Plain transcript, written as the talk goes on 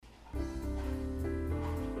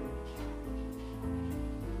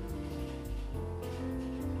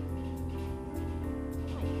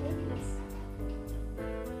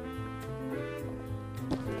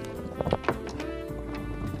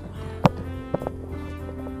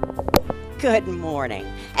Good morning,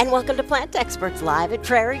 and welcome to Plant Experts Live at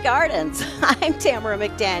Prairie Gardens. I'm Tamera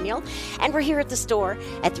McDaniel, and we're here at the store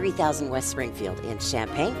at 3000 West Springfield in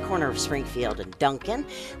Champaign, corner of Springfield and Duncan.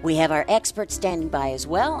 We have our experts standing by as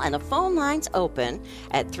well, and the phone line's open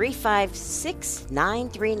at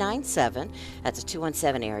 356-9397. That's a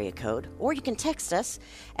 217 area code, or you can text us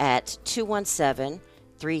at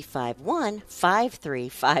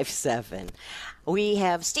 217-351-5357. We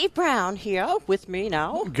have Steve Brown here with me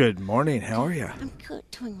now. Good morning. How are you? I'm good,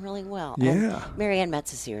 doing really well. Yeah. And Marianne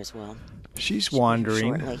Metz is here as well. She's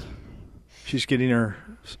wandering. Shortly. She's getting her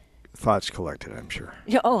thoughts collected, I'm sure.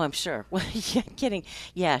 Yeah, oh, I'm sure. Well, yeah, kidding.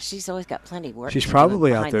 Yeah, she's always got plenty of work. She's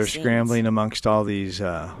probably out there scrambling amongst all these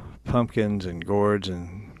pumpkins and gourds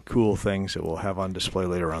and cool things that we'll have on display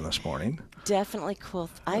later on this morning. Definitely cool.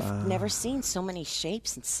 I've never seen so many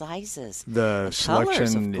shapes and sizes. The and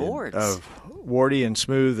selection of gourds. of warty and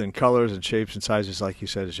smooth and colors and shapes and sizes, like you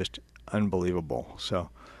said, is just unbelievable. So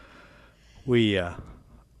we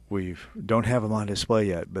don't have them on display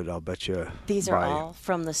yet, but I'll bet you these are all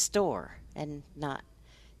from the store, and not.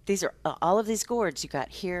 These are all of these gourds you got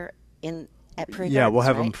here at Prairie. Yeah, Gardens, we'll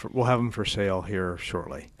have right? them. We'll have them for sale here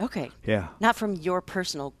shortly. Okay. Yeah. Not from your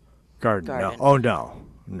personal garden. garden. No. Oh no.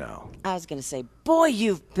 No. I was going to say, boy,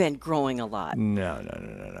 you've been growing a lot.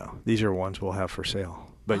 No. These are ones we'll have for sale.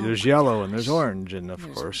 But there's yellow and there's orange and there's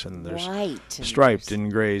course and there's white and striped and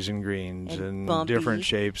grays and greens and bumpy. different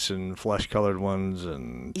shapes and flesh-colored ones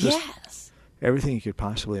and just everything you could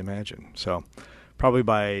possibly imagine. So probably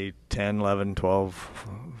by 10, 11, 12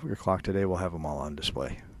 o'clock today we'll have them all on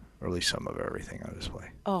display, or at least some of everything on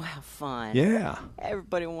display. Oh, how fun. Yeah.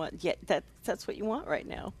 Everybody wants, that's what you want right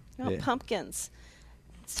now. You want Yeah. pumpkins.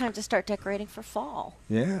 It's time to start decorating for fall.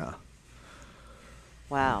 Yeah.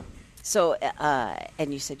 Wow. So,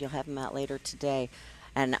 and you said you'll have them out later today.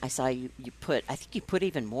 And I saw you put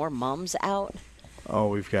even more mums out. Oh,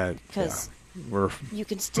 we've got, because we're you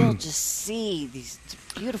can still just see these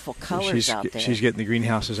beautiful colors out there. She's getting the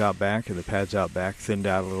greenhouses out back and the pads out back, thinned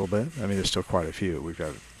out a little bit. I mean, there's still quite a few. We've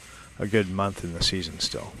got a good month in the season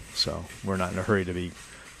still. So we're not in a hurry to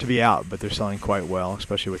be out, but they're selling quite well,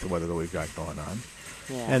 especially with the weather that we've got going on.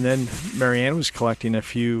 Yeah. And then Marianne was collecting a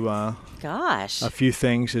few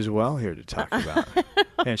things as well here to talk about.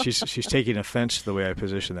 And she's taking offense to the way I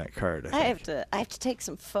position that card. I have to take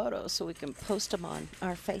some photos so we can post them on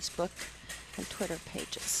our Facebook and Twitter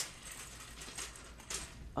pages.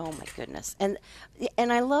 Oh my goodness. And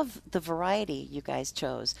I love the variety you guys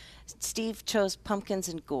chose. Steve chose pumpkins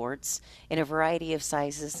and gourds in a variety of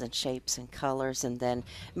sizes and shapes and colors, and then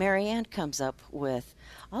Marianne comes up with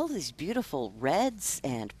all of these beautiful reds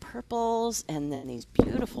and purples, and then these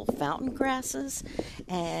beautiful fountain grasses.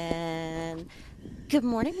 And good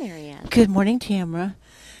morning, Marianne. Good morning, Tamara.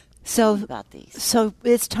 So, about these. So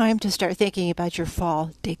it's time to start thinking about your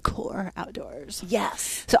fall decor outdoors.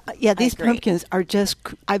 Yes. So these pumpkins are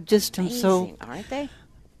I'm so aren't they?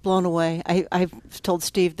 Blown away. I've told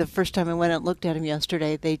Steve the first time I went and looked at them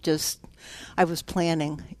yesterday, I was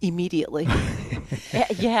planning immediately.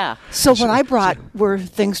 Yeah. So what I brought were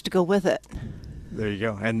things to go with it. There you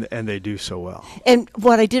go. And they do so well. And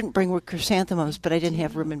what I didn't bring were chrysanthemums, but I didn't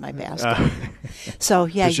have room in my basket. So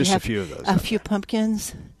yeah, there's you just have a few of those. A few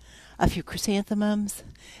pumpkins, a few chrysanthemums,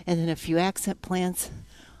 and then a few accent plants.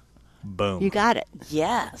 Boom. You got it.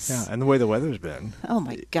 Yes. Yeah, and the way the weather's been. Oh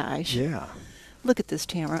my gosh. Yeah. Look at this,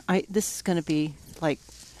 Tamara. This is going to be like.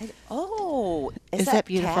 Oh, is that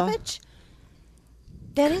beautiful? Cabbage?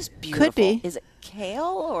 That is beautiful. Could be. Is it kale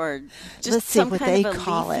or just Let's see some what kind they of a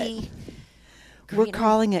call leafy it. We're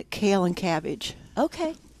calling it kale and cabbage.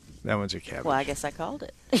 Okay. That one's a cabbage. Well, I guess I called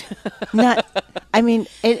it. I mean,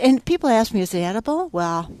 and people ask me, is it edible?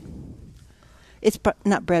 Well, it's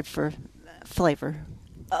not bred for flavor.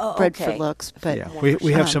 Bred for looks, but yeah,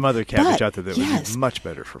 we have some other cabbage out there that would be much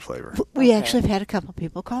better for flavor. We actually have had a couple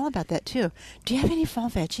people call about that too. Do you have any fall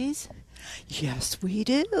veggies? Yes, we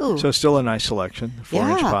do. So still a nice selection,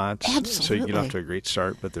 4-inch pots. Absolutely. So you get off to a great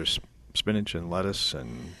start, but there's spinach and lettuce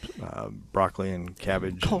and broccoli and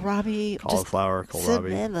cabbage, kohlrabi, cauliflower,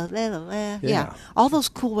 kohlrabi. Yeah, all those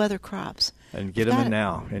cool weather crops. And get them in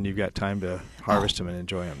now, and you've got time to harvest them and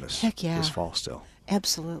enjoy them this fall still.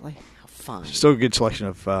 Absolutely. Fun. Still a good selection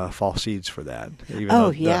of fall seeds for that.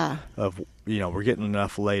 Even we're getting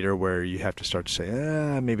enough later where you have to start to say,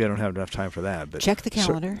 maybe I don't have enough time for that. But check the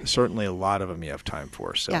calendar. Certainly a lot of them you have time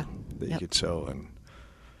for, so that you Yep. could sow and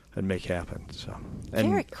make happen. So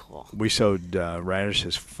very cool. We sowed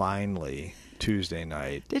radishes finally Tuesday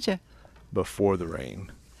night. Did you? Before the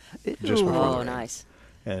rain. Just before the rain. Nice.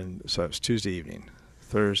 And so it was Tuesday evening.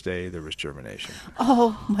 Thursday there was germination.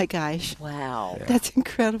 Oh my gosh! Wow, That's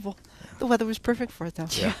incredible. The weather was perfect for it, though.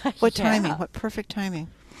 Yeah. What timing? What perfect timing.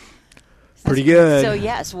 Pretty good. So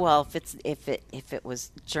yes, well, if it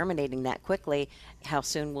was germinating that quickly, how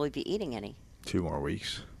soon will we be eating any? 2 more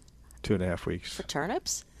weeks. 2.5 weeks. For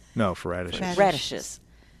turnips? No, for radishes. Radishes.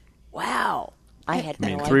 Wow. I had no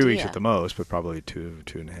idea. 3 weeks at the most, but probably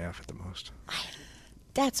 2.5 at the most.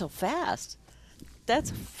 That's so fast.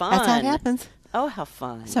 That's fun. That's how it happens. Oh, how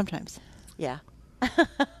fun. Sometimes. Yeah.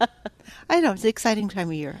 I know, it's an exciting time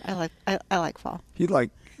of year. I like fall. You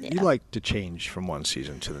like to change from one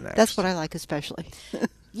season to the next. That's what I like especially.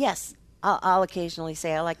 Yes. I'll occasionally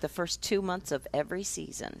say I like the first 2 months of every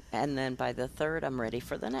season, and then by the third, I'm ready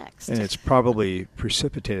for the next. And it's probably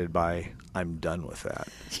precipitated by I'm done with that.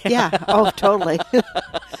 Yeah. Oh, totally.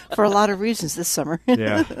 For a lot of reasons this summer.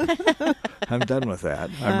 Yeah. I'm done with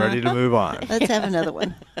that. I'm ready to move on. Let's have another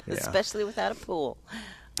one. Yeah. Especially without a pool.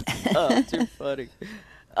 Oh, too funny.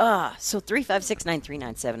 So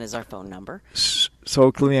 356-9397 is our phone number. So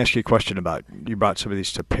let me ask you a question about, you brought some of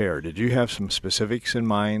these to pair. Did you have some specifics in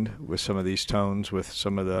mind with some of these tones, with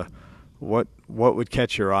some of the, what would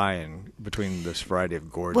catch your eye in between this variety of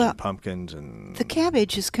gourds and pumpkins? And the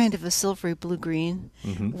cabbage is kind of a silvery blue-green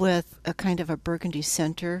with a kind of a burgundy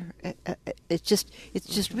center. It's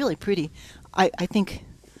just really pretty. I think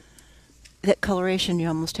that coloration you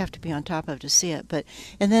almost have to be on top of to see it.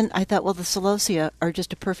 And then I thought, well, the celosia are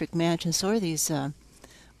just a perfect match, and so are these.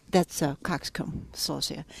 That's coxcomb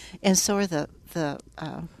celosia, and so are the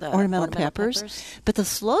ornamental peppers. But the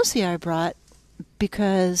celosia I brought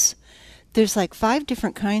because there's like 5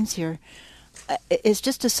 different kinds here. It's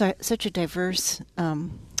just such a diverse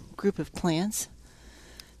group of plants,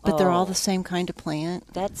 but they're all the same kind of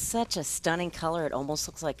plant. That's such a stunning color. It almost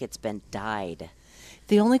looks like it's been dyed.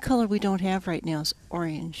 The only color we don't have right now is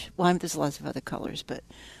orange. Well, there's lots of other colors, but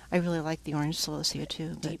I really like the orange celosia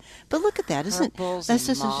too. But look at that, isn't purples that's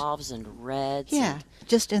and just mauves and reds? Yeah,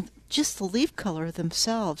 just the leaf color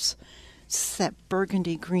themselves. It's that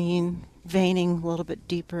burgundy green veining a little bit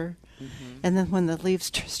deeper, and then when the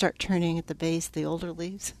leaves start turning at the base, the older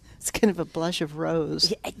leaves, it's kind of a blush of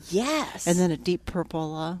rose. Yes, and then a deep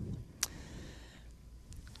purple.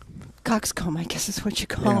 Coxcomb, I guess is what you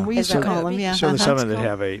call them. We used to call them, yeah. So there's some that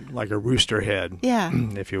have a rooster head, yeah,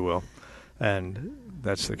 if you will, and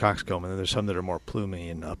that's the coxcomb. And then there's some that are more plumy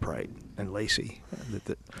and upright and lacy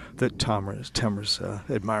that Tamera's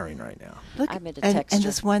admiring right now. Look, I'm into texture. And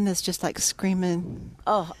this one that's just like screaming.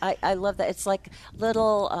 Oh, I love that. It's like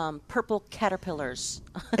little purple caterpillars.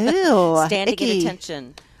 Ew, standing icky. at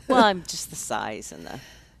attention. Well, I'm just the size and the...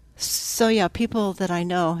 So, yeah, people that I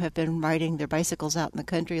know have been riding their bicycles out in the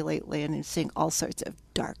country lately and seeing all sorts of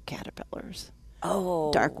dark caterpillars.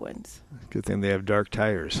 Oh. Dark ones. Good thing they have dark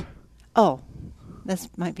tires. Oh, that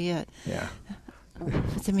might be it. Yeah.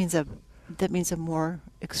 That means a more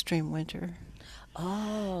extreme winter.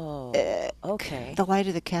 Oh, okay. The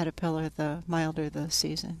lighter the caterpillar, the milder the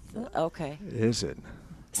season. Okay. Is it?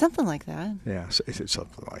 Something like that. Yeah, it's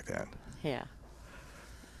something like that. Yeah.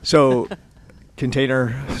 So...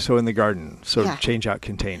 Container, so in the garden, Yeah. change out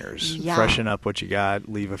containers, Yeah. freshen up what you got,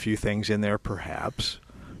 leave a few things in there perhaps,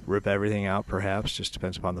 rip everything out perhaps, just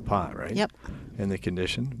depends upon the pot, right? Yep. And the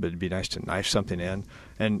condition, but it'd be nice to knife something in.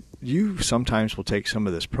 And you sometimes will take some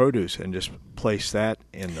of this produce and just place that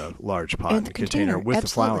in the large pot, in the container with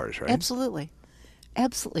Absolutely. the flowers, right? Absolutely.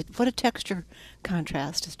 Absolutely. What a texture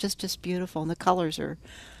contrast. It's just beautiful, and the colors are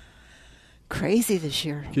crazy this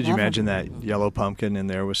year. Could you imagine that yellow pumpkin in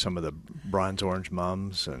there with some of the bronze orange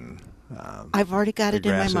mums and I've already got it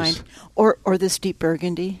in my grasses? mind. Or this deep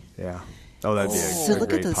burgundy. Yeah. Oh, that'd be a So look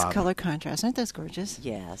great at those pop. color contrasts. Aren't those gorgeous?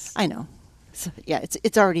 Yes. I know. So, yeah,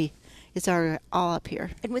 it's already all up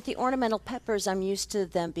here. And with the ornamental peppers, I'm used to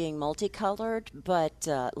them being multicolored, but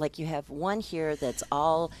like you have one here that's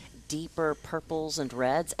all deeper purples and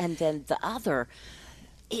reds, and then the other,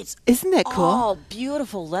 Isn't that cool? all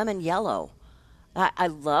beautiful lemon yellow. I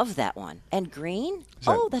love that one. And green?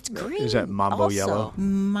 That's green. Is that mambo also. yellow?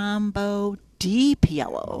 Mambo deep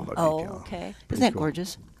yellow. Mambo Oh, deep yellow. okay. Pretty Isn't that cool.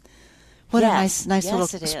 gorgeous? What Yes. a nice Yes,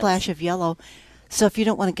 little it is. splash of yellow. So if you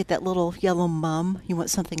don't want to get that little yellow mum, you want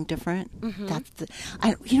something different. Mm-hmm.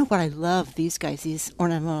 You know what I love? These guys, these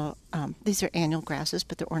ornamental. These are annual grasses,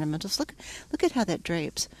 but they're ornamentals. Look at how that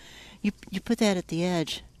drapes. You put that at the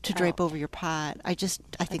edge to drape over your pot. I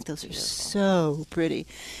think those are so pretty,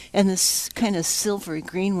 and this kind of silvery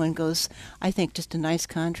green one goes. I think just a nice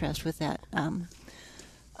contrast with that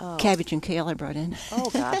cabbage and kale I brought in. Oh,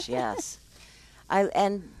 gosh, yes.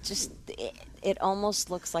 It almost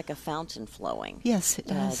looks like a fountain flowing. Yes, it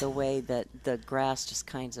does. The way that the grass just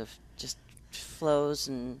kind of just flows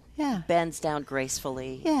and Yeah. bends down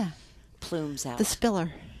gracefully. Yeah, Plumes out. the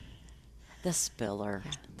spiller. The spiller.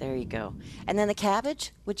 Yeah. There you go. And then the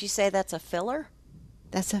cabbage, would you say that's a filler?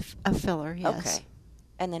 That's a filler, yes. Okay.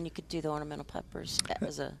 And then you could do the ornamental peppers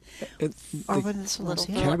as a... or with the little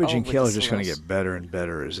cabbage and kale are just going to get better and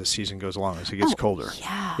better as the season goes along, as it gets colder.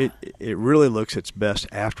 Yeah. It really looks its best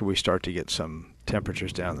after we start to get some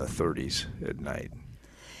temperatures down in the 30s at night.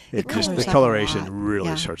 The coloration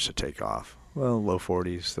really starts to take off. Well, low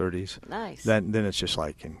 40s, 30s. Nice. Then it's just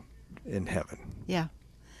like in heaven. Yeah.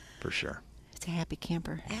 For sure. It's a happy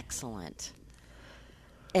camper. Excellent.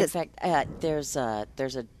 In fact, there's a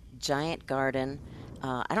giant garden.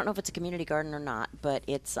 I don't know if it's a community garden or not, but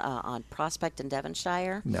it's on Prospect in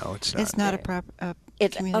Devonshire. No, it's not. It's not a proper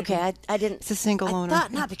community. Okay, I didn't. It's a single owner. I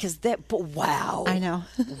thought not because that. But wow. I know.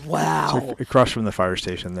 Wow. It's across from the fire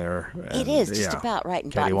station there. It is just about right in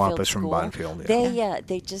Cattywampus Bottenfield from School. Bottenfield.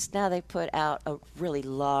 They just now they put out a really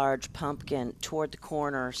large pumpkin toward the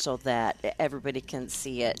corner so that everybody can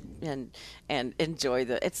see it and enjoy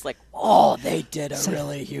the. It's like they did a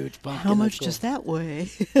really huge pumpkin. How much does that weigh?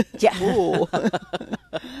 Yeah.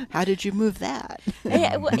 How did you move that?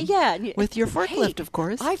 Yeah, with your forklift, of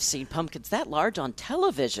course. I've seen pumpkins that large on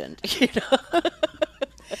television. You know.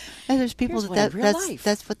 And there's people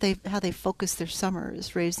that's what how they focus their summer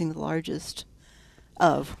is raising the largest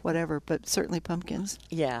of whatever, but certainly pumpkins.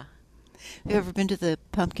 Yeah. Have you ever been to the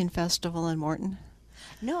pumpkin festival in Morton?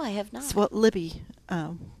 No, I have not. It's what Libby.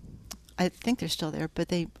 I think they're still there, but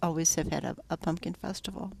they always have had a pumpkin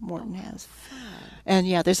festival. Morton has, and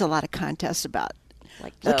there's a lot of contests about.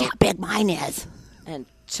 Like, look how big mine is. And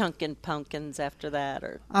chunking pumpkins after that,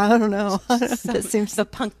 or I don't know. That seems the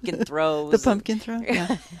pumpkin throws. The pumpkin throw,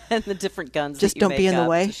 yeah, and the different guns. Just that you don't make be in the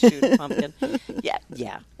way. To shoot a pumpkin.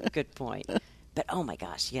 Yeah. Good point. But oh my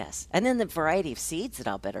gosh, yes. And then the variety of seeds that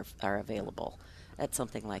I'll bet are available at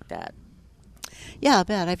something like that. Yeah, I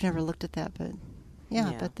bet. I've never looked at that, but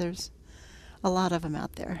I bet there's a lot of them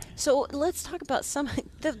out there. So let's talk about some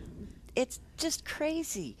it's just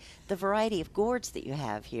crazy, the variety of gourds that you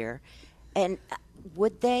have here. And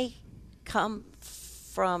would they come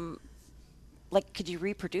from, like, could you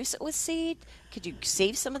reproduce it with seed? Could you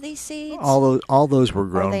save some of these seeds? All those were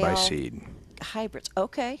grown by seed. Hybrids.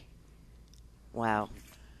 Okay. Wow.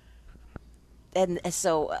 And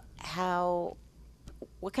so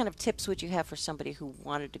what kind of tips would you have for somebody who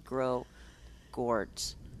wanted to grow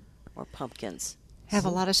gourds or pumpkins? Have a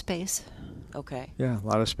lot of space. Okay. Yeah, a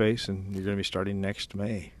lot of space, and you're going to be starting next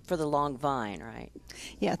May. For the long vine, right?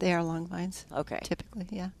 Yeah, they are long vines. Okay. Typically,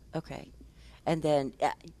 yeah. Okay. And then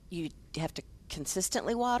you have to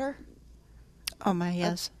consistently water? Oh, my,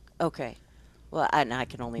 yes. Okay. Well, I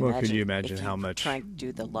can only imagine. Well, can you imagine how much trying to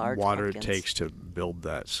do the large water pumpkins. it takes to build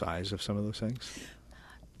that size of some of those things?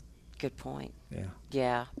 Good point. Yeah.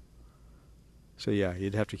 Yeah. So,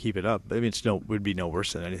 you'd have to keep it up. I mean, would be no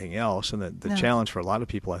worse than anything else. And the challenge for a lot of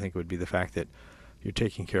people, I think, would be the fact that you're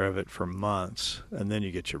taking care of it for months, and then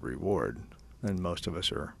you get your reward. And most of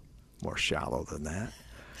us are more shallow than that.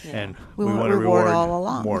 Yeah. And we want to reward all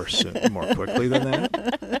along. more quickly than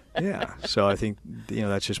that. Yeah. So I think,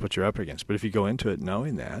 that's just what you're up against. But if you go into it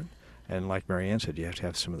knowing that, and like Marianne said, you have to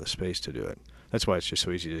have some of the space to do it. That's why it's just so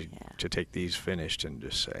easy to take these finished and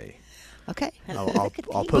just say, okay, I'll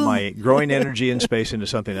put my growing energy and space into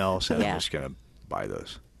something else, and I'm just going to buy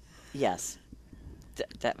those. Yes,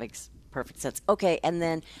 that makes perfect sense. Okay, and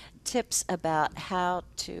then tips about how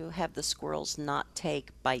to have the squirrels not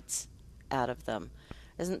take bites out of them.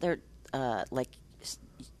 Isn't there,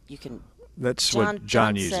 you can... That's what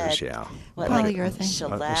John uses, said, yeah.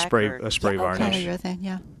 Polyurethane. A spray varnish. Polyurethane,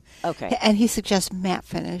 yeah. Okay. And he suggests matte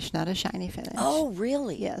finish, not a shiny finish. Oh,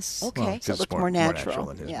 really? Yes. Okay. Well, so it looks more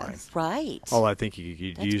natural. In his mind. Right. Oh, I think you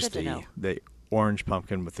could use the orange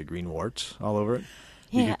pumpkin with the green warts all over it.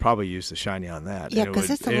 You could probably use the shiny on that. Yeah,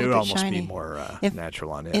 because it's a little bit almost shiny. Be more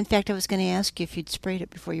natural on it. In fact, I was going to ask you if you'd sprayed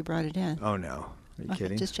it before you brought it in. Oh, no. Are you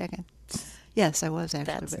kidding? Just checking. Yes, I was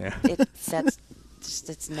actually. That's just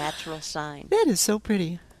its natural shine. That is so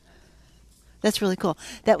pretty. That's really cool.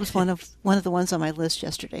 That was one of the ones on my list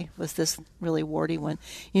yesterday, was this really warty one.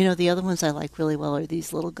 The other ones I like really well are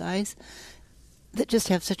these little guys that just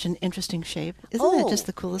have such an interesting shape. Isn't that just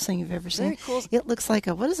the coolest thing you've ever seen? Very cool. It looks like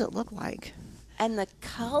what does it look like? And the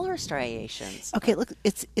color striations. Okay, look,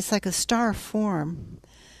 it's like a star form,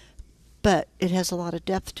 but it has a lot of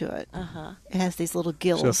depth to it. Uh-huh. It has these little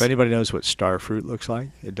gills. So if anybody knows what star fruit looks like,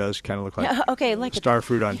 it does kind of look like like star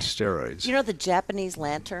fruit on steroids. You know the Japanese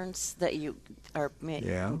lanterns that you open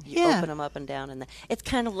them up and down, and it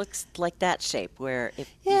kind of looks like that shape where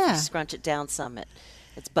if you scrunch it down some,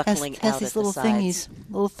 It's buckling has out these at little the sides.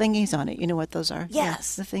 little thingies on it. You know what those are?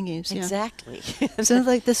 Yes, yeah, the thingies. Exactly. Yeah. Sounds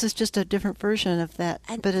like this is just a different version of that,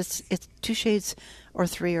 And but it's 2 shades or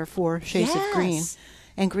 3 or 4 shades of green, Yes.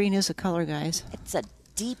 and green is a color, guys. It's a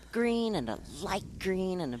deep green and a light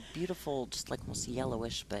green and a beautiful, just like almost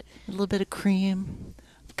yellowish, but A little bit of cream.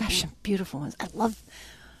 Gosh, some beautiful ones. I love.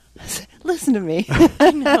 Listen to me.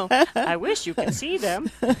 I know. I wish you could see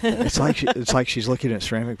them. It's like she's looking at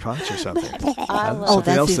ceramic pots or something. I love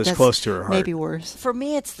Something else that's close to her heart. Maybe worse. For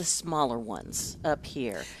me, it's the smaller ones up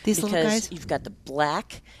here. These little because guys? You've got the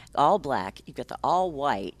black, all black. You've got the all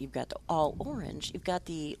white. You've got the all orange. You've got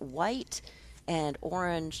the white and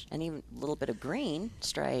orange and even a little bit of green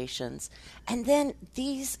striations. And then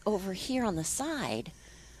these over here on the side,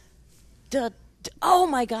 oh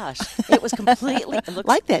my gosh! It was completely it looks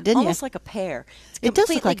Like that, didn't you? almost like a pear. It's It does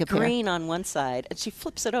completely look like a pear. green on one side, and she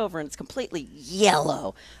flips it over, and it's completely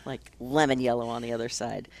yellow, like lemon yellow on the other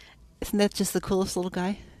side. Isn't that just the coolest little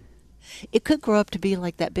guy? It could grow up to be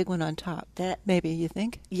like that big one on top. That Maybe, you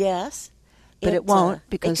think? Yes, But it won't,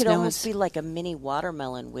 because it could now almost it's- be like a mini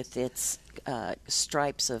watermelon with its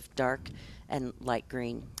stripes of dark and light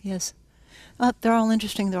green. Yes. They're all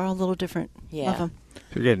interesting. They're all a little different. Yeah. Love them.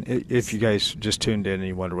 So again, if you guys just tuned in and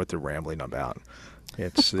you wonder what they're rambling about,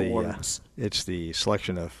 it's the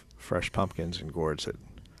selection of fresh pumpkins and gourds that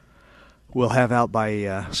we'll have out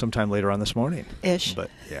by sometime later on this morning. Ish. But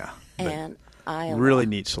yeah, And I really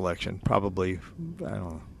neat selection. Probably I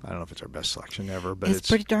don't know if it's our best selection ever, but It's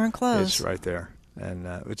pretty darn close. It's right there. And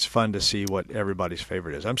it's fun to see what everybody's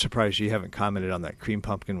favorite is. I'm surprised you haven't commented on that cream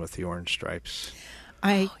pumpkin with the orange stripes.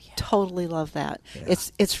 I totally love that. Yeah.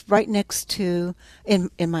 It's right next to in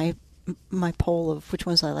my poll of which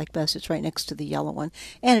ones I like best. It's right next to the yellow one,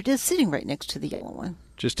 and it is sitting right next to the yellow one.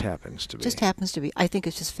 Just happens to be. Just happens to be. I think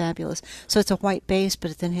it's just fabulous. So it's a white base, but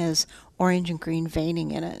it then has orange and green veining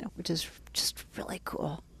in it, which is just really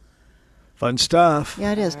cool. Fun stuff.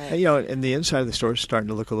 Yeah, it is. All right. And, and the inside of the store is starting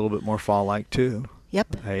to look a little bit more fall-like too.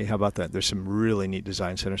 Yep. Hey, how about that? There's some really neat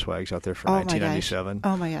design center swags out there for Oh, my gosh. $19.97.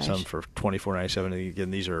 Oh, my gosh. Some for $24.97.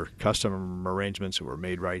 Again, these are custom arrangements that were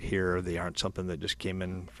made right here. They aren't something that just came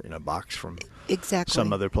in a box from Exactly.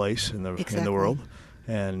 some other place in the Exactly. world.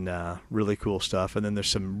 And really cool stuff. And then there's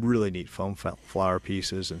some really neat foam flower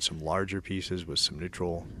pieces and some larger pieces with some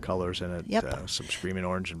neutral colors in it. Yep. Some screaming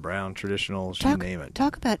orange and brown traditionals, talk, you name it.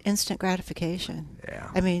 Talk about instant gratification. Yeah.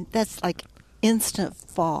 I mean, that's like instant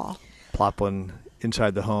fall. Plop one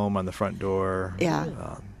inside the home on the front door.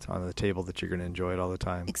 Yeah. On the table that you're going to enjoy it all the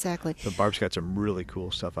time. Exactly. So Barb's got some really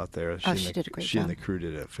cool stuff out there. She did a great She and job. the crew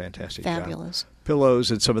did a fantastic Fabulous. job.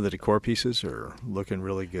 Pillows and some of the decor pieces are looking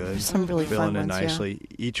really good. Some really filling fun in ones, yeah. nicely.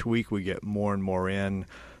 Each week we get more and more in.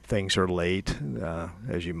 Things are late,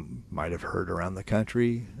 as you might have heard around the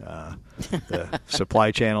country. The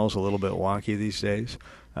supply channel's a little bit wonky these days.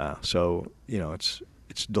 So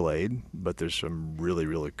it's delayed, but there's some really,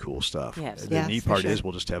 really cool stuff. Yes. The Yeah, neat for part sure. is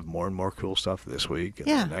we'll just have more and more cool stuff this week and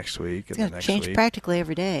Yeah. the next week It's and the going to next change week. practically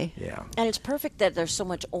every day. Yeah. And it's perfect that there's so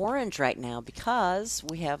much orange right now because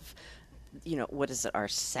we have, what is it, our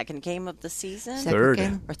second game of the season? Second Third.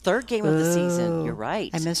 game. Our third game of the season. Oh, You're right.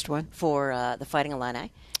 I missed one. For the Fighting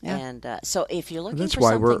Illini. Yeah. And so if you're looking That's for why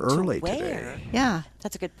something we're to early wear, today. Yeah.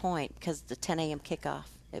 that's a good point because the 10 a.m. kickoff,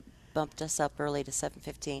 it bumped us up early to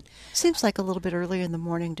 7:15. Seems like a little bit earlier in the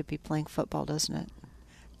morning to be playing football, doesn't it?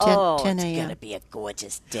 10 it's a.m. going to be a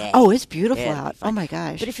gorgeous day. Oh, it's beautiful It'll be out. fun. Oh, my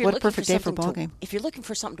gosh. But if you're What a looking perfect day for a something ball to- game. If you're looking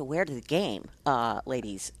for something to wear to the game,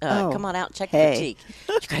 ladies, Oh, come on out and check hey. the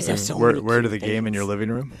boutique. You guys have so Wear many to cute the game in things. your living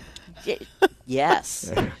room? Yes.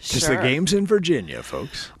 Because sure. the game's in Virginia,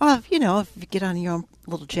 folks. Well, if you get on your own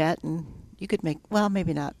little jet and you could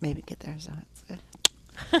maybe not, maybe get there. So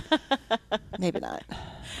it's maybe not.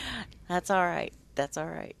 That's all right. That's all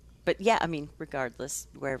right. But yeah, I mean, regardless,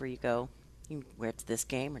 wherever you go, you can wear it to this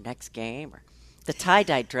game or next game or the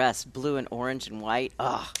tie-dye dress, blue and orange and white.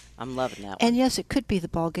 Oh, I'm loving that one. And yes, it could be the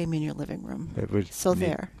ball game in your living room. It would So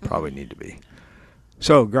there. Probably need to be.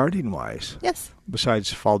 So, gardening-wise, Yes.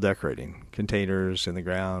 besides fall decorating, containers in the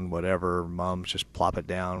ground, whatever, moms just plop it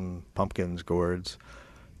down, pumpkins, gourds,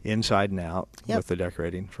 inside and out Yep. with the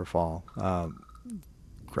decorating for fall.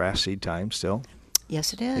 Grass seed time still.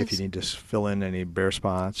 Yes, it is. If you need to fill in any bare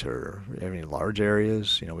spots or any large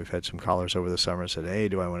areas, we've had some callers over the summer said, hey,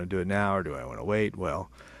 do I want to do it now or do I want to wait? Well,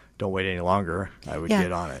 don't wait any longer. I would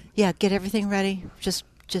get on it. Yeah, get everything ready.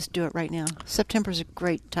 Just do it right now. September's a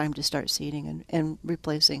great time to start seeding and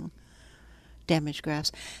replacing damaged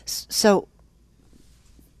grass. So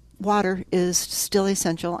water is still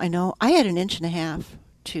essential. I know I had 1.5 inches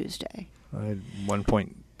Tuesday. I had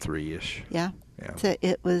 1.3-ish. Yeah. Yeah. So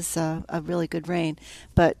it was a really good rain,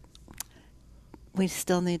 but we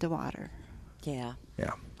still need to water. Yeah.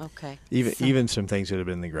 Yeah. Okay. Even some things that have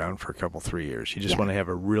been in the ground for a couple, 3 years. You just Yeah. want to have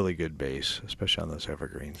a really good base, especially on those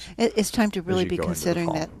evergreens. It's time to really you be go into the considering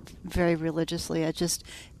fall. that very religiously. I just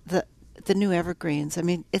the new evergreens. I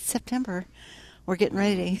mean, it's September. We're getting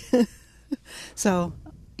ready. So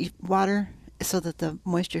you water so that the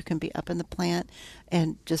moisture can be up in the plant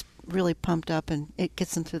and just really pumped up, and it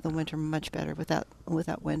gets them through the winter much better without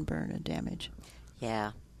windburn and damage.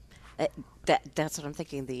 Yeah. That's what I'm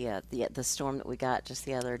thinking. The storm that we got just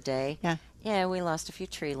the other day. Yeah. Yeah, we lost a few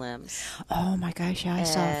tree limbs. Oh my gosh, yeah, I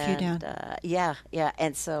saw a few down. Yeah,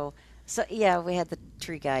 and so yeah, we had the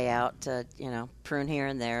tree guy out to prune here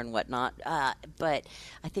and there and whatnot. But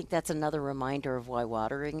I think that's another reminder of why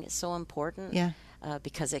watering is so important. Yeah.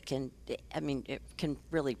 Because it can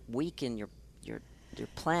really weaken your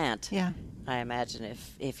plant. Yeah. I imagine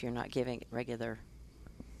if you're not giving it regular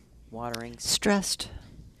waterings. Stressed.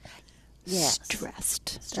 Yes.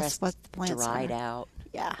 Stressed. That's what the plants dried are. out.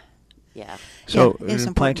 Yeah. Yeah. So Yeah, it's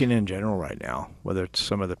planting in general right now, whether it's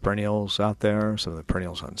some of the perennials out there, some of the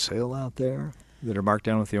perennials on sale out there that are marked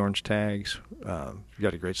down with the orange tags. You've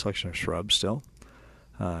got a great selection of shrubs still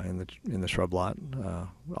in the shrub lot,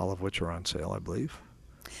 all of which are on sale, I believe.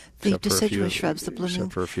 The deciduous shrubs, the blooming,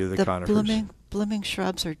 except for a few of the conifers. blooming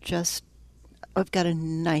shrubs are just. I've got a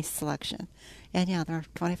nice selection, and yeah, they're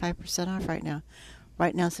 25% off right now.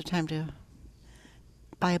 Right now's the time to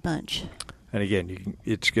buy a bunch. And again,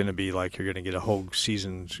 it's going to be like you're going to get a whole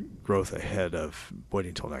season's growth ahead of waiting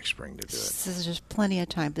until next spring to do it. There's just plenty of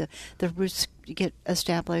time. The roots get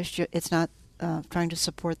established. It's not trying to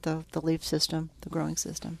support the leaf system, the growing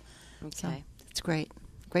system. Okay. So it's great.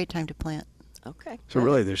 Great time to plant. Okay. So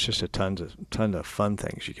really, there's just a ton of fun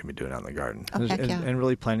things you can be doing out in the garden, Oh, heck yeah. and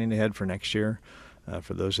really planning ahead for next year.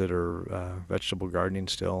 For those that are vegetable gardening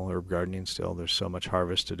still, herb gardening still, there's so much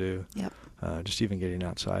harvest to do. Yep. Just even getting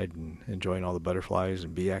outside and enjoying all the butterflies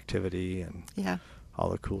and bee activity and Yeah. all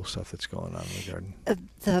the cool stuff that's going on in the garden.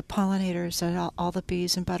 The pollinators and all the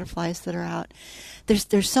bees and butterflies that are out.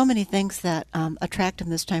 There's so many things that attract them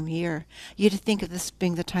this time of year. You'd think of this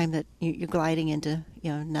being the time that you're gliding into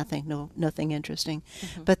nothing interesting,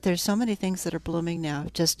 but there's so many things that are blooming now.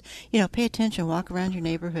 Just pay attention, walk around your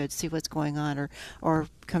neighborhood, see what's going on, or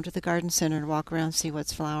come to the garden center and walk around, see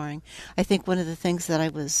what's flowering. I think one of the things that I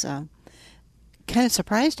was kind of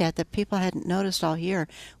surprised at that people hadn't noticed all year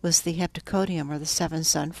was the heptacodium, or the seven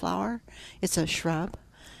sunflower. It's a shrub,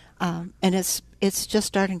 and it's just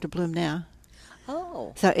starting to bloom now.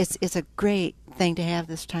 Oh. So it's a great thing to have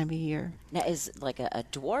this time of year. Now, is it like a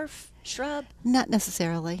dwarf shrub? Not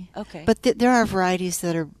necessarily. Okay. But there are varieties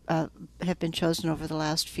that are have been chosen over the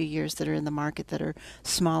last few years that are in the market that are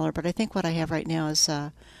smaller. But I think what I have right now is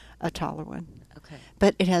a taller one. Okay.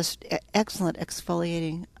 But it has excellent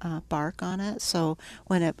exfoliating bark on it. So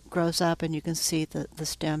when it grows up and you can see the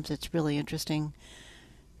stems, it's really interesting.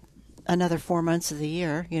 Another 4 months of the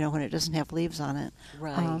year, when it doesn't have leaves on it.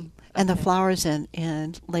 Right. And the flowers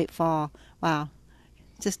in late fall, wow,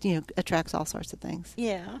 just, attracts all sorts of things.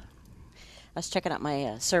 Yeah. I was checking out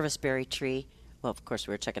my serviceberry tree. Well, of course,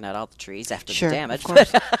 we were checking out all the trees after Sure, the damage. of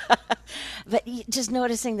course. But just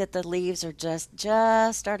noticing that the leaves are just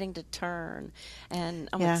starting to turn. And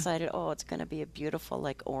I'm excited. Oh, it's going to be a beautiful,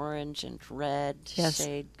 like, orange and red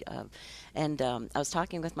shade. And I was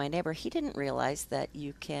talking with my neighbor. He didn't realize that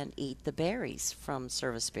you can eat the berries from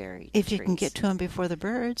serviceberry If trees. you can get to them before the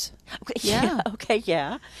birds. Okay, Yeah. Okay,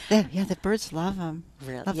 yeah. Yeah, the birds love them.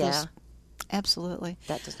 Really? Love Yeah. those. Absolutely.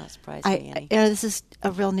 That does not surprise me any. This is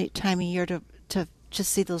a real neat time of year to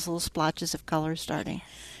just see those little splotches of color starting.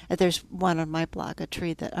 There's one on my block,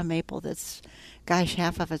 a maple that's, gosh,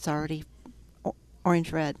 half of it's already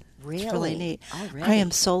orange red. Really? It's really neat. Already? I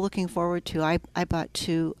am so looking forward to. I bought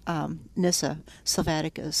two Nyssa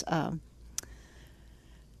sylvaticas,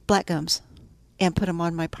 black gums, and put them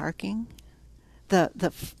on my parking.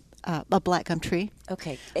 A black gum tree.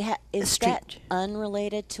 Okay. Is that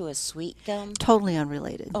unrelated to a sweet gum? Totally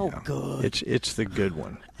unrelated. Oh, good. It's the good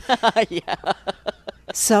one. Yeah.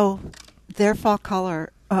 So their fall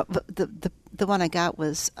color, the one I got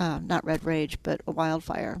was not Red Rage, but a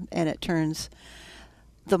Wildfire, and it turns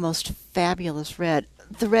the most fabulous red.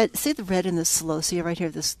 The red, see the red in the celosia right here,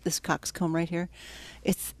 this coxcomb right here?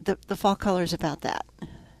 It's the fall color is about that.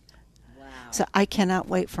 Wow. So I cannot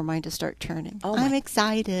wait for mine to start turning. Oh, I'm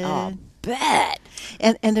excited. I'll bet.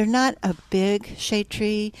 And they're not a big shade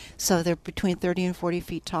tree, so they're between 30 and 40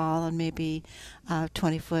 feet tall and maybe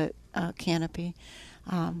 20-foot canopy.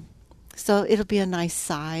 So it'll be a nice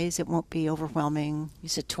size. It won't be overwhelming. You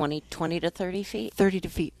said 20 to 30 feet? 30 to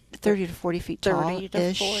feet. 30 to 40 feet 30 to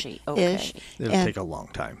tall-ish. 40, okay. Ish. It'll take a long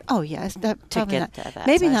time. Oh, yes. Probably get not. to that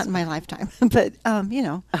Maybe size. not in my lifetime, but,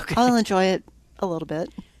 Okay. I'll enjoy it a little bit.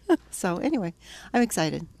 So, anyway, I'm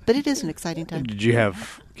excited. But it is an exciting time. Did you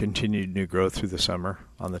have continued new growth through the summer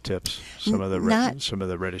on the tips? Some of the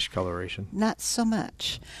reddish coloration? Not so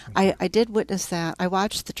much. I did witness that. I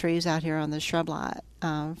watched the trees out here on the shrub lot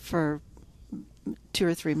for 2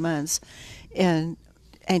 or 3 months, and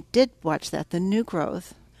I did watch that. The new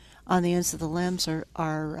growth on the ends of the limbs are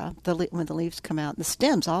when the leaves come out. The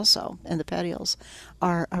stems also and the petioles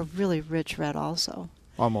are a really rich red also.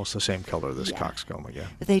 Almost the same color this Yeah. coxcomb again.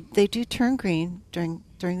 They do turn green during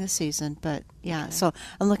the season, but yeah. Okay. So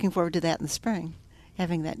I'm looking forward to that in the spring,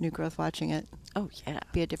 having that new growth, watching it Oh, yeah.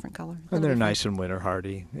 be a different color. And It'll they're be fun. nice and winter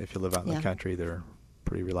hardy. If you live out in Yeah. the country, they're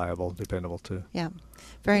pretty reliable, dependable too. Yeah,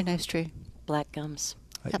 very nice tree. Black gums.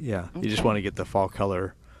 Yep. Yeah, you just Okay. want to get the fall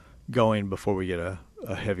color going before we get a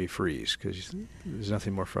heavy freeze, because there's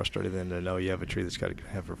nothing more frustrating than to know you have a tree that's got to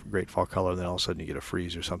have a great fall color, and then all of a sudden you get a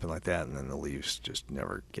freeze or something like that, and then the leaves just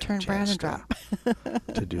never get Turn a brown chance and drop.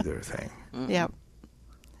 to do their thing. Yeah.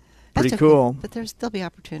 Pretty That's okay, cool. But there'll be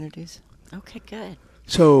opportunities. Okay, good.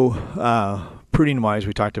 So, pruning wise,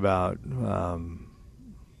 we talked about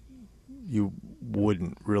you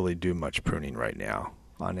wouldn't really do much pruning right now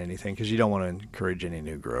on anything because you don't want to encourage any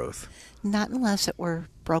new growth. Not unless it were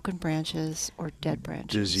broken branches or dead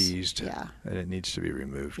branches. Diseased. Yeah. And it needs to be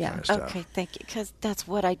removed Yeah. kind of stuff. Okay, thank you. Because that's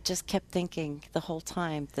what I just kept thinking the whole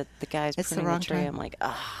time that the guy's It's the pruning the, wrong tree. time. I'm like,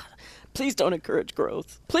 please don't encourage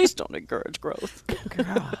growth. Please don't encourage growth.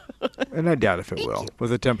 Girl. And I doubt if it will.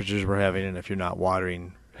 With the temperatures we're having, and if you're not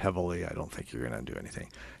watering heavily, I don't think you're going to do anything.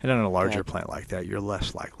 And on a larger Good. plant like that, you're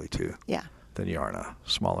less likely to Yeah. than you are on a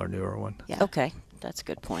smaller, newer one. Yeah. Okay, that's a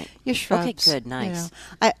good point. Your shrubs. Okay, good, nice.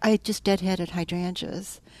 I just deadheaded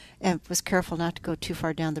hydrangeas and was careful not to go too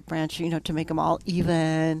far down the branch, to make them all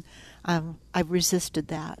even. I resisted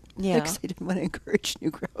that. Yeah. Because I didn't want to encourage new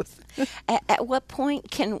growth. At what point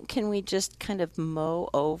can we just kind of mow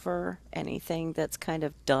over anything that's kind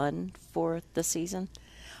of done for the season?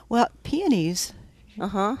 Well, peonies,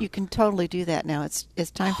 Uh-huh. you can totally do that now.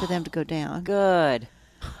 It's time for them to go down. Good.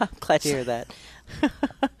 I'm glad to hear that.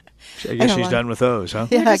 I guess know she's why. done with those, huh?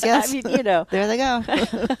 Yeah, I guess. I mean, There they go.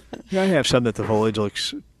 Yeah, I have some that the foliage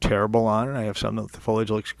looks terrible on, and I have some that the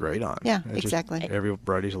foliage looks great on. Yeah, It's just exactly. every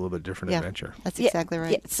variety's a little bit different Yeah. adventure. That's Yeah, exactly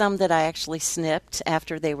right. yeah, some that I actually snipped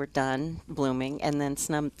after they were done blooming, and then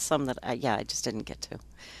some that I just didn't get to.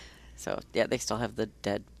 So yeah, they still have the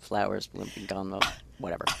dead flowers blooming gone.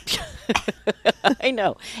 Whatever. I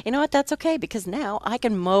know. You know what? That's okay because now I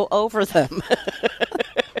can mow over them.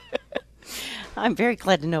 I'm very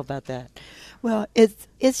glad to know about that. Well, it's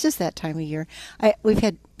just that time of year. We've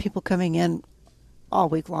had people coming in all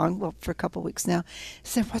week long, well, for a couple of weeks now,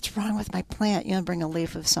 say, "What's wrong with my plant?" Bring a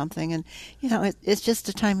leaf of something, and it's just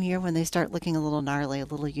a time of year when they start looking a little gnarly, a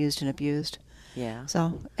little used and abused. Yeah.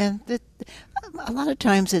 So, and a lot of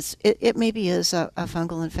times it maybe is a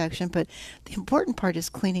fungal infection, but the important part is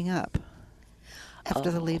cleaning up after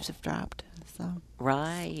the leaves have dropped. So,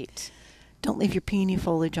 Right. don't leave your peony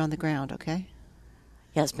foliage on the ground, okay?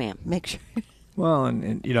 Yes, ma'am. Make sure. Well,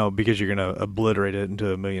 and because you're going to obliterate it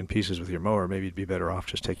into a million pieces with your mower, maybe you'd be better off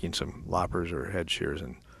just taking some loppers or head shears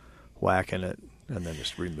and whacking it and then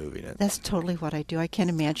just removing it. That's totally what I do. I can't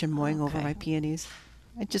imagine mowing over Okay. my peonies.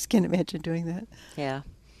 I just can't imagine doing that. Yeah.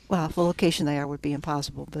 Well, the location they are would be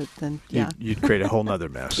impossible, but then, yeah. You'd create a whole nother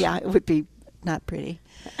mess. Yeah, it would be not pretty.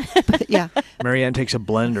 But, yeah. Marianne takes a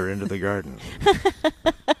blender into the garden. I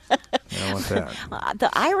don't want that. The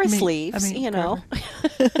iris leaves,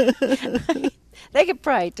 they could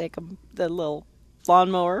probably take the little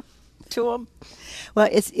lawnmower to them. Well,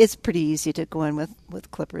 it's pretty easy to go in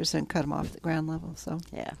with clippers and cut them off at the ground level. So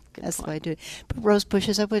Yeah, good that's the way I point. do it. But rose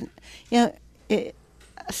bushes, I wouldn't.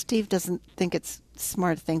 Steve doesn't think it's a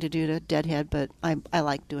smart thing to do to deadhead, but I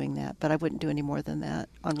like doing that. But I wouldn't do any more than that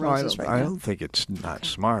on roses I right now. don't think it's not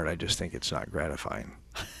smart. I just think it's not gratifying.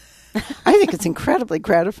 I think it's incredibly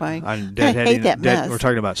gratifying. On I hate that mess. We're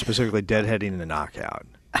talking about specifically deadheading the knockout.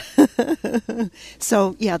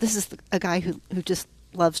 So yeah, this is a guy who just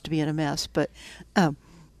loves to be in a mess. But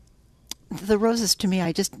the roses, to me,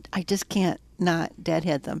 I just can't not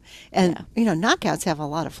deadhead them. And knockouts have a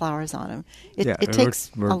lot of flowers on them. It takes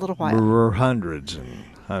a little while. We're hundreds and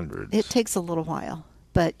hundreds. It takes a little while,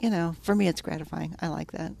 but for me, it's gratifying. I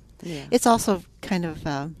like that. Yeah. It's also kind of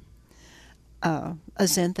a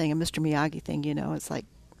Zen thing, a Mr. Miyagi thing. It's like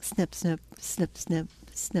snip, snip, snip, snip,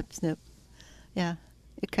 snip, snip. Yeah,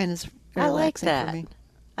 it kind of is I like relaxing that. for me.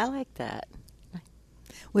 I like that.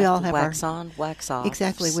 We all have wax our on, wax off.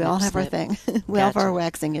 exactly. We snip, all have our snip. thing. We all have our Gotcha.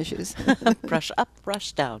 waxing issues. Brush up,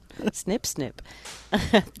 brush down. Snip, snip.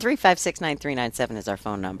 3569397 is our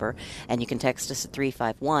phone number. And you can text us at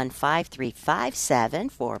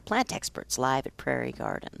 351-5357 for Plant Experts Live at Prairie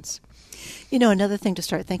Gardens. You know, another thing to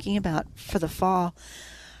start thinking about for the fall,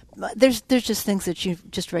 there's just things that you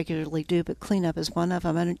just regularly do, but cleanup is one of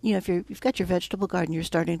them. And, you know, if you've got your vegetable garden, you're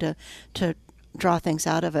starting to draw things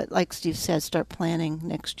out of it. Like Steve said, start planning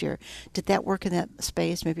next year. Did that work in that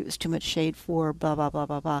space? Maybe it was too much shade for blah, blah, blah,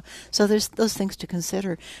 blah, blah. So there's those things to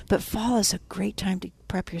consider. But fall is a great time to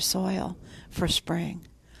prep your soil for spring.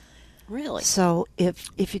 Really? So if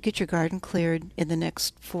you get your garden cleared in the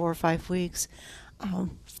next 4 or 5 weeks,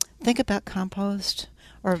 think about compost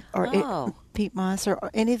or peat moss or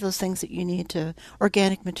any of those things that you need to,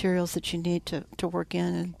 organic materials that you need to work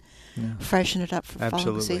in and freshen it up for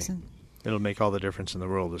fall season. It'll make all the difference in the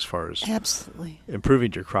world as far as absolutely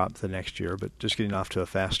improving your crop the next year, but just getting off to a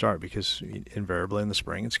fast start, because invariably in the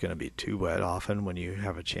spring it's going to be too wet often when you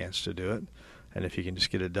have a chance to do it. And if you can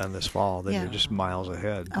just get it done this fall, then you're just miles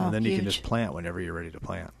ahead. And then you can just plant whenever you're ready to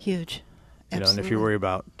plant. Huge. You know, and if you worry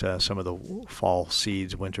about some of the fall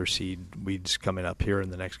seeds, winter seed weeds coming up here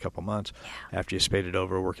in the next couple months, after you spade it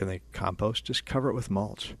over, work in the compost, just cover it with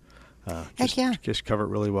mulch. Just cover it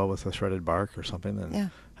really well with a shredded bark or something,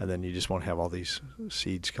 and then you just won't have all these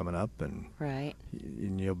seeds coming up, and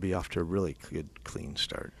you'll be off to a really good, clean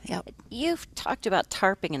start. Yep. You've talked about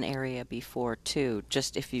tarping an area before too.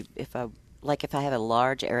 Just if I have a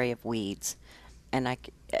large area of weeds, and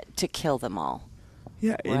to kill them all.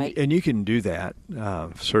 Yeah, right? and you can do that,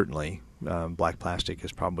 certainly. Black plastic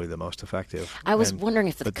is probably the most effective. I was wondering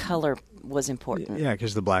if the color was important. Yeah,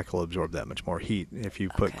 because the black will absorb that much more heat. If you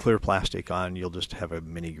put clear plastic on, you'll just have a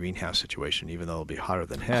mini greenhouse situation, even though it'll be hotter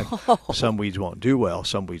than heck. Some weeds won't do well.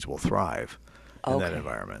 Some weeds will thrive in that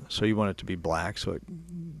environment. So you want it to be black so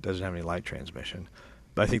it doesn't have any light transmission.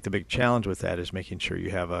 But I think the big challenge with that is making sure you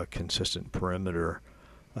have a consistent perimeter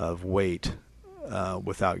of weight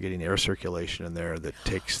without getting air circulation in there that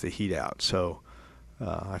takes the heat out. So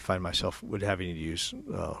I find myself having to use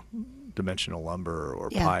dimensional lumber or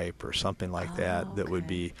pipe or something like that would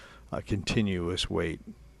be a continuous weight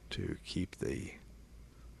to keep the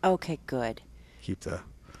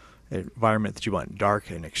environment that you want dark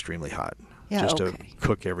and extremely hot. To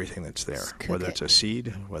cook everything that's there, whether it's a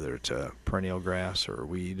seed, whether it's a perennial grass or a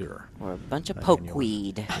weed or a bunch of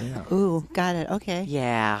pokeweed. Yeah. Ooh, got it. Okay.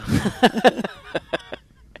 Yeah.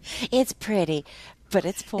 It's pretty, but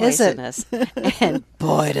it's poisonous. And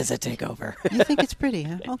boy, does it take over. You think it's pretty,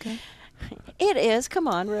 huh? Okay. It is. Come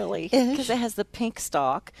on, really. Because it has the pink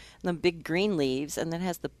stalk, and the big green leaves, and then it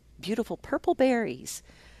has the beautiful purple berries.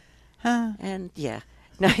 And no,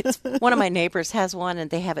 one of my neighbors has one,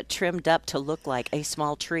 and they have it trimmed up to look like a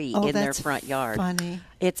small tree in their front yard. Funny.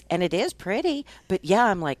 And it is pretty, but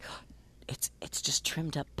I'm like, it's just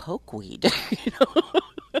trimmed up pokeweed, you know.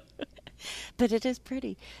 But it is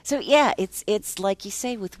pretty. So it's like you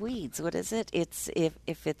say with weeds. What is it? It's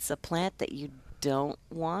if it's a plant that you don't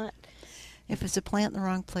want. If it's a plant in the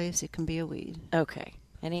wrong place, it can be a weed. Okay.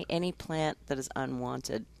 Any plant that is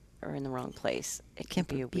unwanted or in the wrong place, it can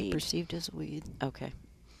be a weed. Be perceived as a weed. Okay.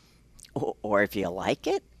 Or if you like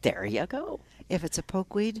it, there you go. If it's a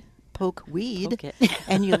pokeweed,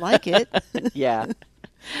 and you like it,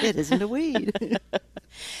 it isn't a weed.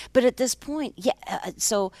 But at this point,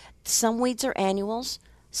 so some weeds are annuals,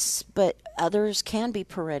 but others can be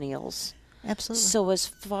perennials. Absolutely. So as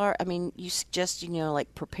far, you suggest,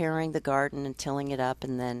 like preparing the garden and tilling it up,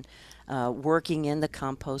 and then working in the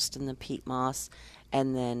compost and the peat moss,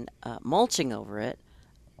 and then mulching over it.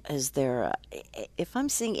 Is there, if I'm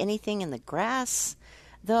seeing anything in the grass,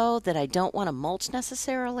 though, that I don't want to mulch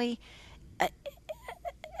necessarily,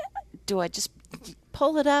 do I just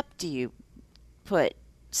pull it up? Do you put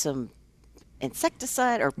some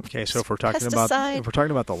insecticide or so if we're talking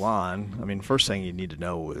about the lawn, first thing you need to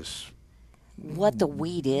know is what the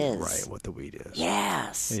weed is. Right, what the weed is.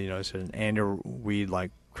 Yes. And, is it an annual weed like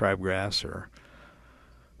crabgrass or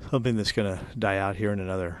something that's going to die out here in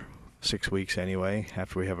another 6 weeks anyway,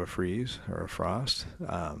 after we have a freeze or a frost,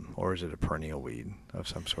 or is it a perennial weed of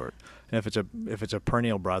some sort? And if it's a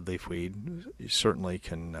perennial broadleaf weed, you certainly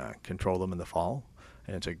can control them in the fall,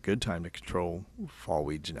 and it's a good time to control fall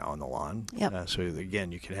weeds now on the lawn. Yep. So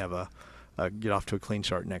again, you can have get off to a clean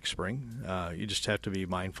start next spring. You just have to be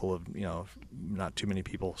mindful of not too many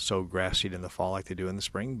people sow grass seed in the fall like they do in the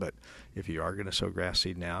spring. But if you are going to sow grass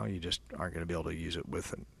seed now, you just aren't going to be able to use it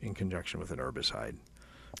in conjunction with an herbicide,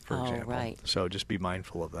 for example. Right. So just be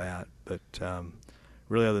mindful of that. But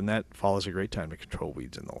really, other than that, fall is a great time to control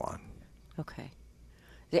weeds in the lawn. Okay.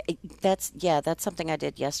 That's something I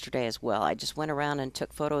did yesterday as well. I just went around and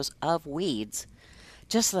took photos of weeds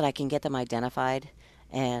just so that I can get them identified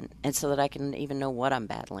and so that I can even know what I'm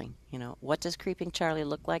battling. What does creeping Charlie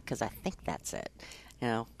look like? Because I think that's it.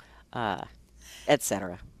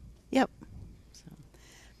 Etc. Yep. So.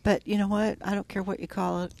 But you know what? I don't care what you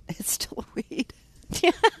call it. It's still a weed.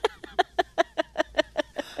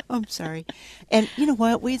 I'm sorry. And you know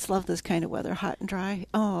what? Weeds love this kind of weather, hot and dry.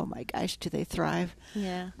 Oh, my gosh, do they thrive.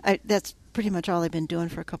 Yeah. That's pretty much all I've been doing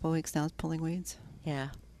for a couple of weeks now is pulling weeds. Yeah.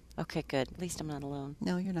 Okay, good. At least I'm not alone.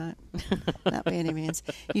 No, you're not. Not by any means.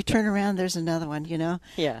 You turn around, there's another one,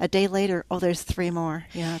 Yeah. A day later, there's 3 more.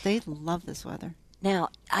 Yeah, they love this weather. Now,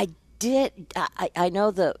 I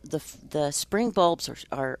know the spring bulbs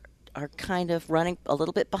are kind of running a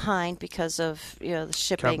little bit behind because of the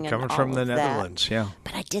shipping and all coming from the of Netherlands, that. yeah.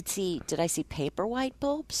 But did I see paper white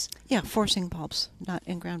bulbs? Yeah, forcing bulbs, not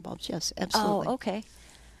in-ground bulbs. Yes, absolutely. Oh, okay.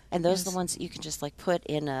 And those are the ones that you can just put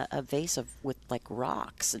in a vase with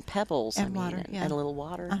rocks and pebbles and water, and a little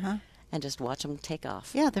water, and just watch them take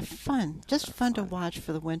off. Yeah, they're fun. Just fun to watch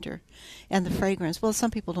for the winter, and the fragrance. Well,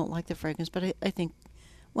 some people don't like the fragrance, but I think,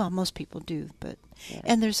 most people do. But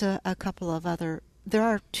and there's a couple of other. There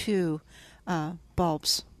are 2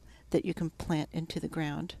 bulbs that you can plant into the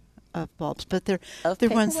ground of bulbs, but they're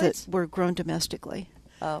ones that were grown domestically.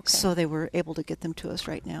 Oh, okay. So they were able to get them to us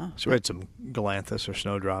right now. So we had some galanthus or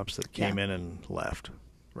snowdrops that came in and left,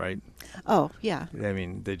 right? Oh, yeah. I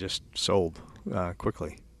mean, they just sold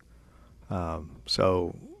quickly.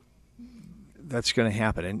 So that's going to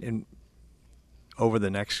happen. And over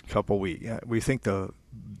the next couple weeks, we think the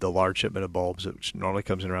large shipment of bulbs, which normally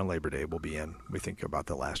comes in around Labor Day, will be in, we think, about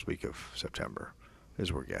the last week of September,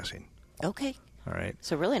 is we're guessing. Okay. All right.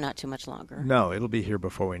 So really not too much longer. No, it'll be here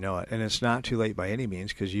before we know it. And it's not too late by any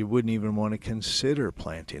means because you wouldn't even want to consider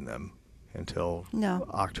planting them until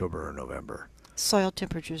October or November. Soil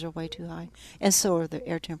temperatures are way too high. And so are the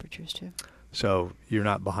air temperatures, too. So you're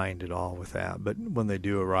not behind at all with that. But when they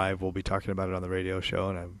do arrive, we'll be talking about it on the radio show.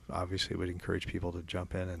 And I obviously would encourage people to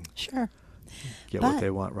jump in and get what they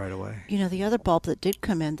want right away. The other bulb that did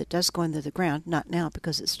come in that does go into the ground, not now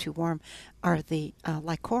because it's too warm, are the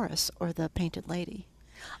lycoris or the painted lady.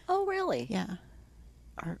 Oh, really? Yeah.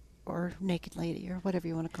 Or naked lady or whatever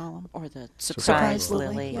you want to call them. Or the surprise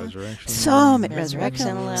lily. Yeah.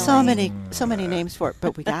 Resurrection lily. So many names for it,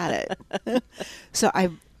 but we got it. So I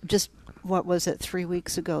just, 3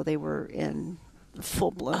 weeks ago, they were in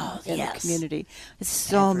full bloom in the community. It's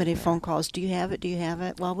so many phone calls. Do you have it? Do you have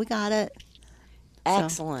it? Well, we got it.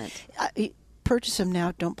 Excellent. So, purchase them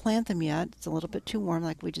now. Don't plant them yet. It's a little bit too warm,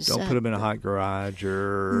 like we just said. Don't put them in a hot garage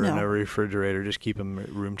or in a refrigerator. Just keep them at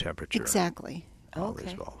room temperature. Exactly. All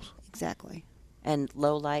these bulbs. Exactly. And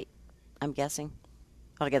low light, I'm guessing.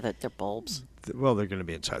 I get that they're bulbs. Well, they're going to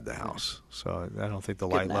be inside the house, so I don't think the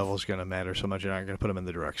light level is going to matter so much. You're not going to put them in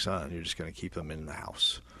the direct sun. You're just going to keep them in the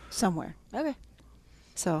house. Somewhere. Okay.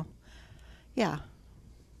 So, yeah.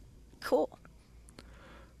 Cool.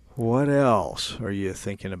 What else are you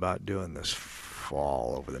thinking about doing this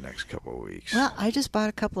fall over the next couple of weeks? Well, I just bought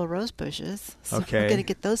a couple of rose bushes. So okay. I'm going to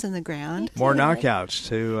get those in the ground. More knockouts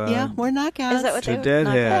to... more knockouts. Is that what to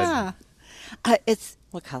Deadhead. Yeah. It's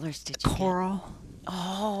what colors did you coral. Get?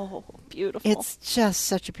 Oh, beautiful. It's just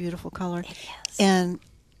such a beautiful color. It is. And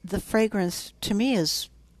the fragrance, to me, is...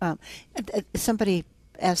 somebody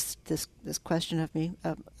asked this question of me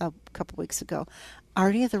a couple weeks ago. Are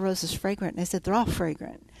any of the roses fragrant? And I said, they're all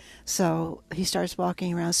fragrant. So he starts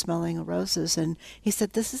walking around smelling the roses, and he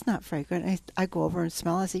said, this is not fragrant. And I go over and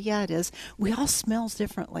smell. I said, yeah, it is. We all smell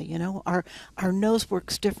differently, you know. Our nose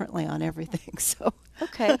works differently on everything. So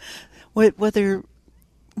okay. Whether...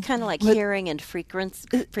 Kind of like hearing and frequency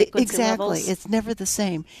exactly. levels. It's never the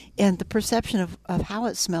same. And the perception of how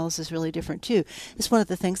it smells is really different, too. It's one of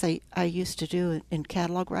the things I used to do in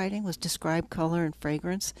catalog writing was describe color and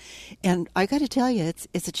fragrance. And I got to tell you,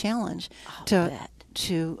 it's a challenge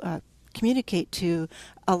to communicate to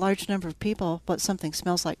a large number of people what something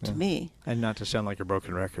smells like to me. And not to sound like a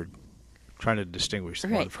broken record, trying to distinguish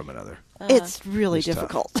one from another. It's really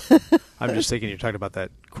difficult. I'm just thinking, you're talking about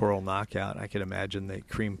that coral knockout. I can imagine the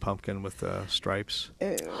cream pumpkin with the stripes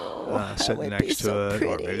sitting next to it,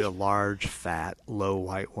 or maybe a large, fat, low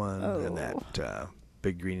white one, and that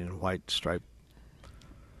big green and white stripe.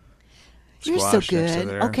 You're so good.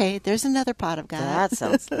 Okay, there's another pot I've got. That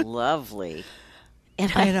sounds lovely.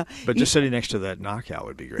 And I know, but just sitting next to that knockout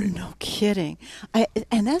would be great. No kidding.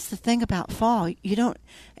 And that's the thing about fall. You don't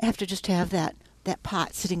have to just have that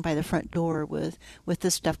pot sitting by the front door with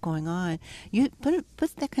this stuff going on. You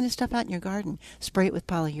put that kind of stuff out in your garden. Spray it with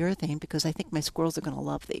polyurethane, because I think my squirrels are going to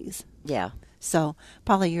love these. Yeah. So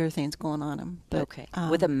polyurethane's going on them. But, Okay.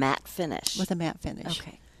 With a matte finish. With a matte finish.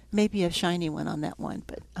 Okay. Maybe a shiny one on that one,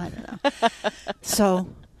 but I don't know. So,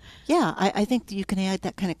 yeah, I think that you can add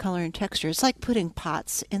that kind of color and texture. It's like putting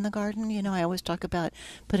pots in the garden. You know, I always talk about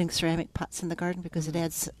putting ceramic pots in the garden because it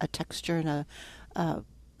adds a texture and a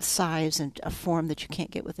size and a form that you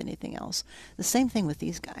can't get with anything else. The same thing with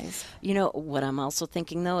these guys. You know, what I'm also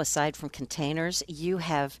thinking, though, aside from containers, you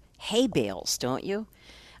have hay bales, don't you?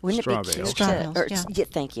 Wouldn't Straw it be cute bales. Straw bales, yeah.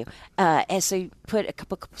 Thank you. And so you put a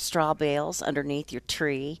couple straw bales underneath your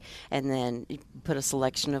tree, and then you put a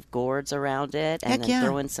selection of gourds around it, and Heck then yeah.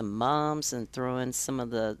 throw in some mums and throw in some of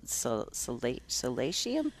the Celosia.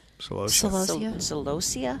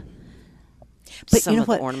 celosia. But Some you know of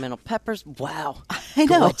the what? ornamental peppers. Wow. I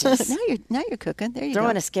know. Gorgeous. now you're cooking. There you Throw go.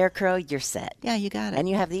 in a scarecrow, you're set. Yeah, you got it. And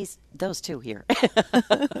you have those two here.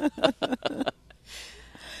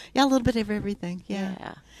 Yeah, a little bit of everything. Yeah.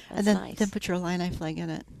 That's And then, nice. then put your Illini flag in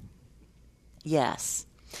it. Yes.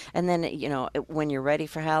 And then, you know, when you're ready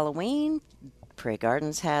for Halloween, Prairie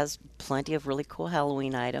Gardens has plenty of really cool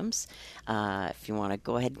Halloween items. If you want to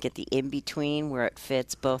go ahead and get the in-between where it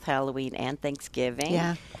fits both Halloween and Thanksgiving,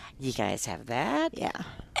 Yeah. you guys have that. Yeah.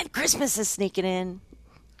 And Christmas is sneaking in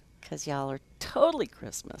because y'all are totally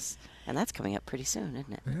Christmas. And that's coming up pretty soon,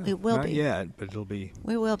 isn't it? Yeah, It will not be. yet, but it'll be.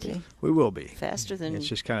 We will be. We will be. Faster than... It's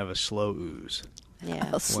just kind of a slow ooze. Yeah,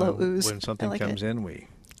 A slow when, ooze. When something I like comes it. in, we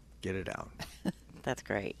get it out. that's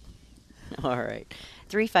great. All right.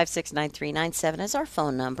 356-9397 is our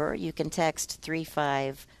phone number. You can text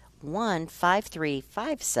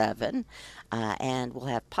 351-5357, and we'll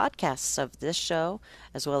have podcasts of this show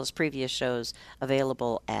as well as previous shows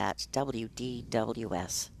available at wdws.com.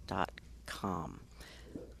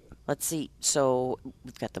 Let's see. So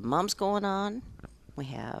we've got the mums going on. We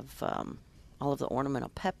have all of the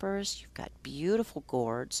ornamental peppers. You've got beautiful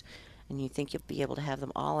gourds, and you think you'll be able to have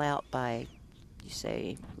them all out by, you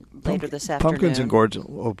say, later this afternoon. Pumpkins and gourds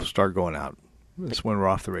will start going out. This when we're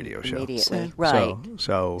off the radio show. Immediately. So- Right.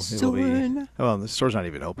 So it'll be. Soon. Well, the store's not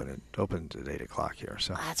even open. It opens at 8 o'clock here.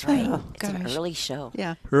 So That's right. Oh, It's an gosh. early show.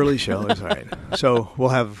 Yeah. early show is all right. So we'll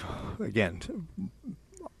have again,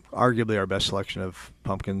 arguably our best selection of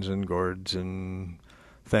pumpkins and gourds and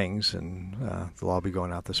things, and they'll all be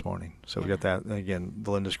going out this morning. So we got that. And again,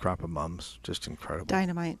 Belinda's crop of mums, just incredible.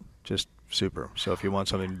 Dynamite. Just super. So if you want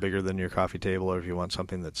something bigger than your coffee table, or if you want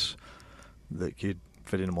something that could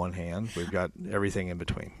fit in one hand, we've got everything in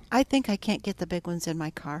between. I think I can't get the big ones in my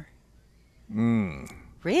car.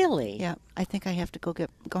 Really? Yeah, I think I have to go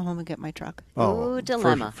home and get my truck. Oh, Ooh,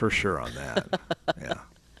 dilemma. for sure on that. Yeah.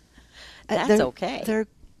 That's They're- okay. They're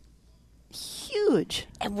huge.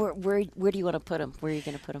 And where do you want to put them? Where are you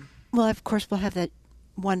going to put them? Well, of course, we'll have that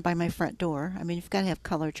one by my front door. I mean, you've got to have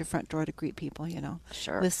color at your front door to greet people, you know.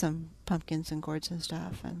 Sure. With some pumpkins and gourds and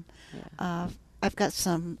stuff. And Yeah. I've got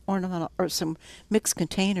some ornamental or some mixed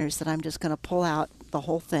containers that I'm just going to pull out the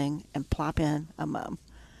whole thing and plop in a mum.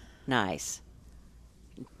 Nice.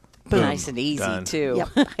 Boom. Nice and easy, Done. too.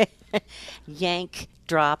 Yank,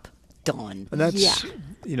 drop, done. And that's, Yeah.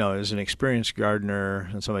 you know, as an experienced gardener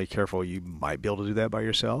and somebody careful, you might be able to do that by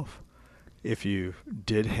yourself. If you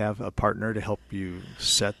did have a partner to help you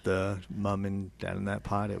set the mum down in that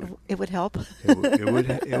pot, It would help.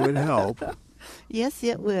 it would help. Yes,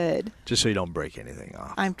 it would. Just so you don't break anything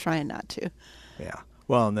off. I'm trying not to. Yeah.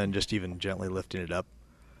 Well, and then just even gently lifting it up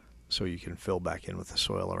so you can fill back in with the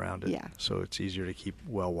soil around it. Yeah. So it's easier to keep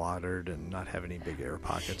well watered and not have any big air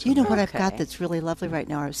pockets. You in know there. what I've got Okay. that's really lovely right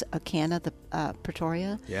now is a canna, the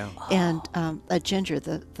Pretoria. Yeah. And a ginger,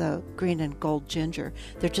 the green and gold ginger.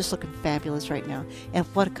 They're just looking fabulous right now. And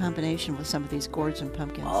what a combination with some of these gourds and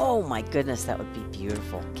pumpkins. Oh, my goodness, that would be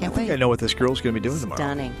beautiful. Can't I think wait. I know what this girl's going to be doing tomorrow.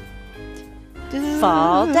 Stunning.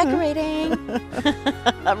 Fall decorating.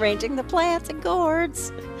 Arranging the plants and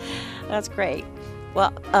gourds. That's great.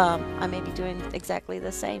 Well, I may be doing exactly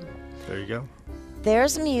the same. There you go.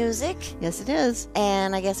 There's music, Yes, it is.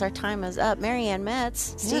 and I guess our time is up. Marianne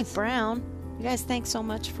Metz, Steve Yes. Brown, you guys, thanks so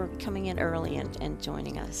much for coming in early and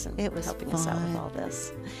joining us and It was helping us out with fun. all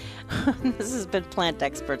this. This has been Plant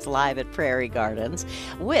Experts Live at Prairie Gardens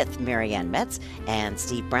with Marianne Metz and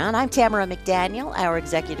Steve Brown. I'm Tamera McDaniel. Our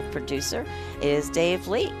executive producer is Dave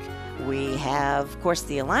Leake. We have, of course,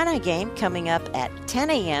 the Illini game coming up at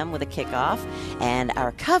 10 a.m. with a kickoff, and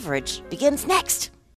our coverage begins next.